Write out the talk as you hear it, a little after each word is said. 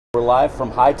We're live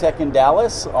from HITEC in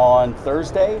Dallas on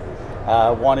Thursday.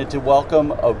 Wanted to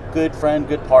welcome a good friend,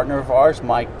 good partner of ours,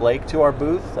 Mike Blake, to our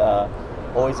booth.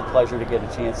 Always a pleasure to get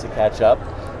a chance to catch up.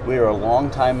 We are a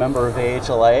longtime member of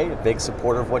AHLA, a big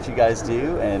supporter of what you guys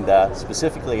do, and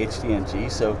specifically HTNG,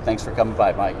 so thanks for coming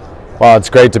by, Mike. Well, it's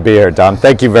great to be here, Tom.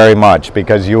 Thank you very much,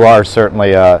 because you are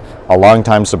certainly a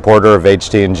longtime supporter of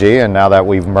HTNG, and now that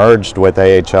we've merged with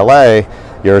AHLA,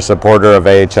 you're a supporter of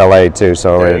AHLA too,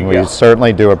 so and we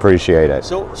certainly do appreciate it.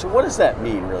 So what does that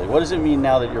mean, really? What does it mean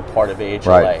now that you're part of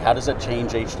AHLA? Right. How does that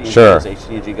change HTNG? Sure. Is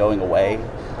HTNG going away?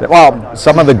 Well,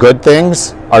 some of the good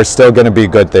things are still going to be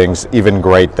good things, even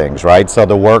great things, right? So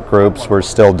the work groups we're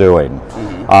still doing.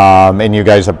 And you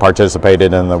guys have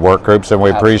participated in the work groups, and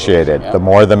we appreciate it. Yeah. The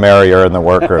more the merrier in the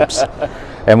work groups.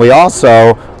 And we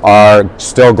also are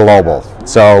still global.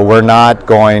 So we're not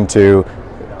going to,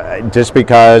 just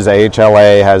because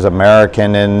AHLA has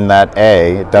American in that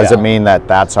A, it doesn't mean that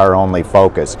that's our only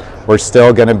focus. We're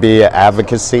still going to be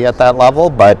advocacy at that level,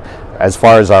 but as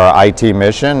far as our IT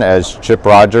mission, as Chip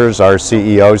Rogers, our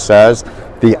CEO, says,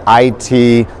 the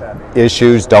IT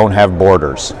issues don't have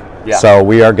borders. Yeah. So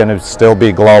we are going to still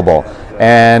be global.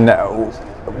 And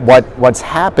what's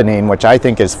happening, which I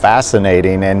think is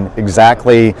fascinating, and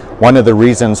exactly one of the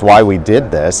reasons why we did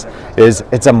this, is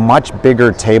it's a much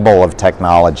bigger table of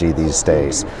technology these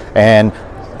days. And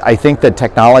I think the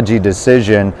technology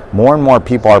decision, more and more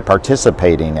people are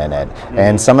participating in it.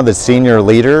 And some of the senior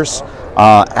leaders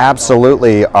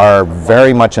absolutely are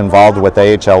very much involved with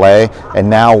AHLA, and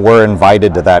now we're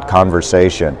invited to that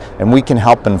conversation. And we can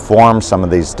help inform some of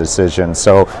these decisions.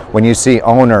 So when you see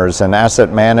owners and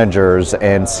asset managers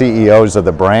and CEOs of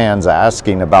the brands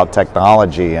asking about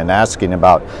technology and asking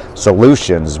about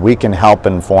solutions, we can help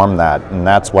inform that. And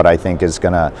that's what I think is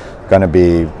going to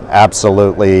be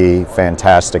absolutely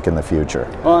fantastic in the future.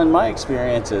 Well, in my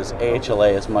experience is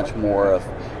AHLA is much more of,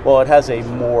 well, it has a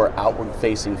more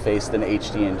outward-facing face than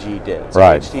HTNG did. So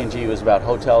right. HTNG was about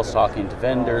hotels talking to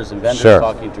vendors and vendors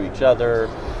talking to each other.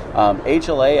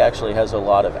 HLA actually has a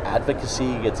lot of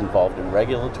advocacy, gets involved in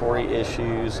regulatory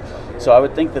issues. So I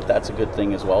would think that that's a good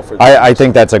thing as well for them. I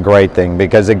think that's a great thing,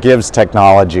 because it gives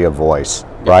technology a voice,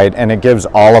 right? And it gives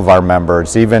all of our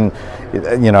members, even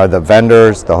the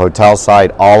vendors, the hotel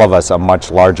side, all of us a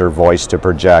much larger voice to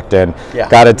project. And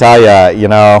got to tell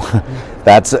you,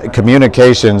 that's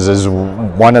communications is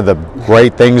one of the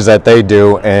great things that they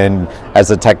do, and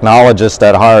as a technologist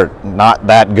at heart, not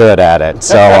that good at it.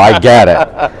 So I get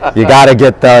it. You got to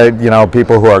get the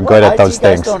people who are good at those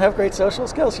things. You guys don't have great social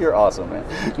skills. You're awesome, man.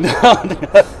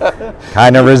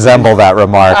 Kind of resemble that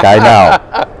remark. I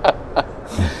know.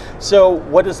 So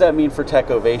what does that mean for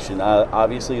TechOvation?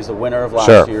 Obviously, as the winner of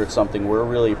last year, it's something we're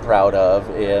really proud of,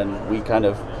 and we kind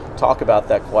of talk about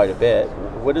that quite a bit.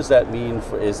 What does that mean?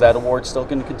 Is that award still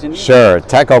going to continue? Sure.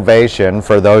 TechOvation,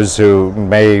 for those who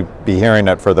may be hearing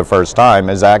it for the first time,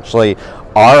 is actually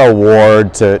our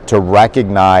award to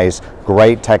recognize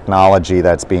great technology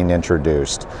that's being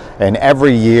introduced. And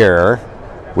every year,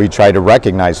 we try to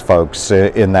recognize folks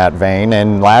in that vein.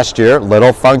 And last year,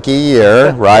 little funky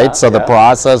year, right? So the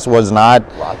process was not,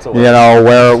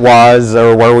 where it was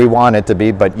or where we want it to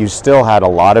be, but you still had a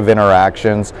lot of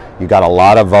interactions. You got a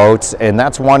lot of votes, and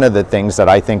that's one of the things that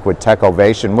I think with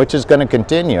TechOvation, which is going to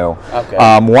continue.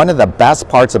 One of the best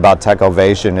parts about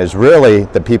TechOvation is really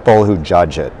the people who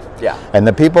judge it. And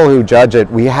the people who judge it,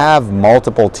 we have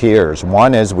multiple tiers.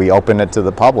 One is we open it to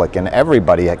the public, and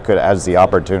everybody has the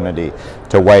opportunity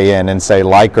to weigh in and say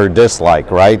like or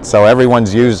dislike, right? So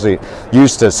everyone's used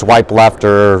to swipe left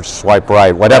or swipe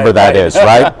right, whatever that is,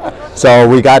 right? So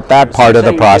we got that part of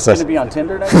the process. Going to be on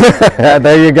Tinder next?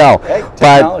 There you go. Okay,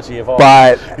 technology evolved.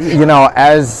 But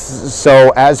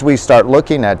as we start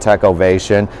looking at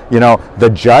TechOvation, the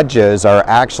judges are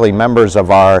actually members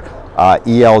of our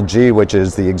ELG, which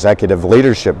is the Executive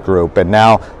Leadership Group, and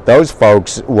now those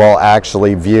folks will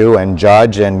actually view and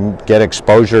judge and get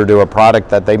exposure to a product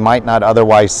that they might not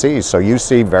otherwise see. So you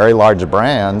see very large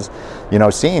brands,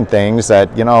 seeing things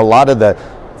that, a lot of the,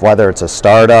 whether it's a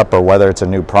startup or whether it's a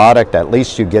new product, at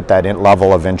least you get that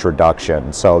level of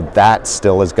introduction. So that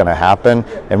still is going to happen,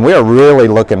 and we're really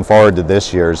looking forward to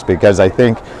this year's, because I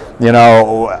think,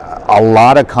 a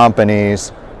lot of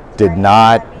companies did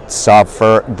not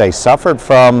suffer. They suffered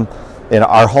from,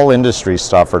 our whole industry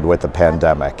suffered with the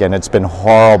pandemic, and it's been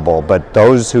horrible, but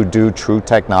those who do true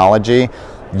technology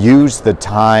use the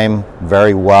time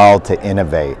very well to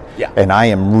innovate. And I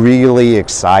am really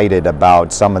excited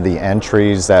about some of the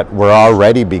entries that we're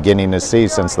already beginning to see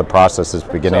since the process is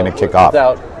beginning to kick off.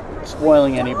 Without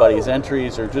spoiling anybody's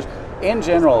entries, or just in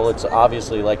general, it's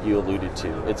obviously, like you alluded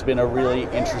to, it's been a really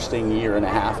interesting year and a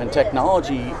half, and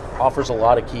technology offers a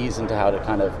lot of keys into how to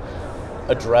kind of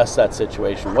address that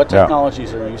situation. What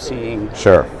technologies are you seeing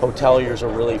hoteliers are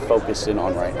really focusing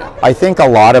on right now? I think a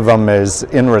lot of them is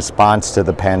in response to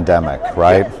the pandemic,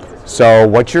 right? So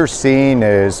what you're seeing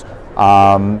is,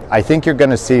 I think you're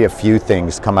going to see a few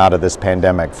things come out of this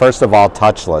pandemic. First of all,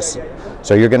 touchless.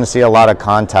 So you're going to see a lot of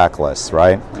contactless,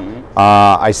 right?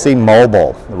 I see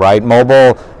mobile, right?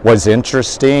 Mobile was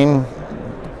interesting.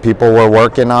 People were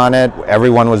working on it.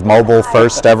 Everyone was mobile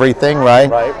first, everything, right?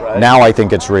 Now I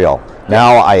think it's real.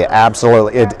 Now I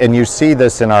absolutely, and you see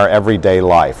this in our everyday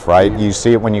life, right? You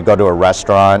see it when you go to a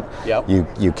restaurant,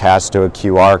 you cast to a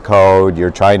QR code,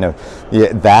 you're trying to,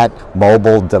 that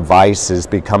mobile device is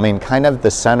becoming kind of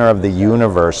the center of the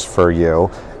universe for you.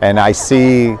 And I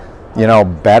see, you know,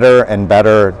 better and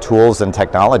better tools and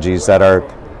technologies that are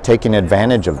taking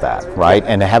advantage of that, right?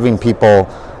 And having people,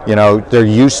 you know, they're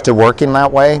used to working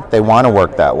that way, they want to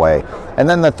work that way. And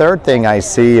then the third thing I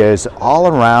see is all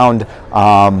around,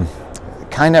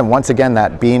 kind of, once again,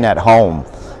 that being at home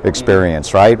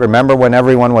experience, right? Remember when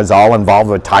everyone was all involved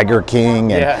with Tiger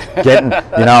King and getting,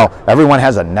 you know, everyone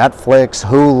has a Netflix,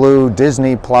 Hulu,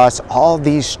 Disney Plus, all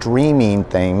these streaming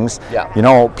things. You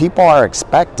know, people are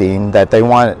expecting that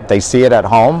they see it at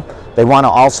home, they want to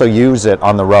also use it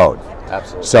on the road.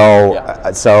 Absolutely.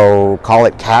 So, so call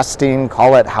it casting,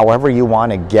 call it however you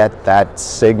want to get that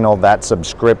signal, that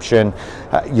subscription.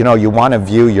 You know, you want to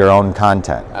view your own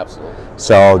content. Absolutely.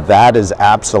 So that is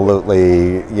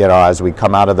absolutely, you know, as we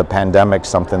come out of the pandemic,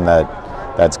 something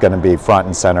that's going to be front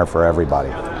and center for everybody.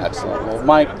 Excellent. Well,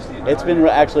 Mike, it's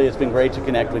been great to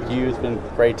connect with you. It's been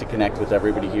great to connect with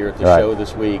everybody here at the show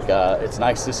this week. It's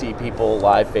nice to see people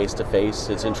live face to face.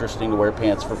 It's interesting to wear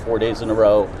pants for 4 days in a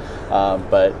row,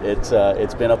 but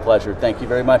it's been a pleasure. Thank you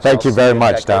very much. Thank you very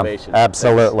much, Tom.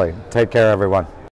 Absolutely. Thanks. Take care, everyone.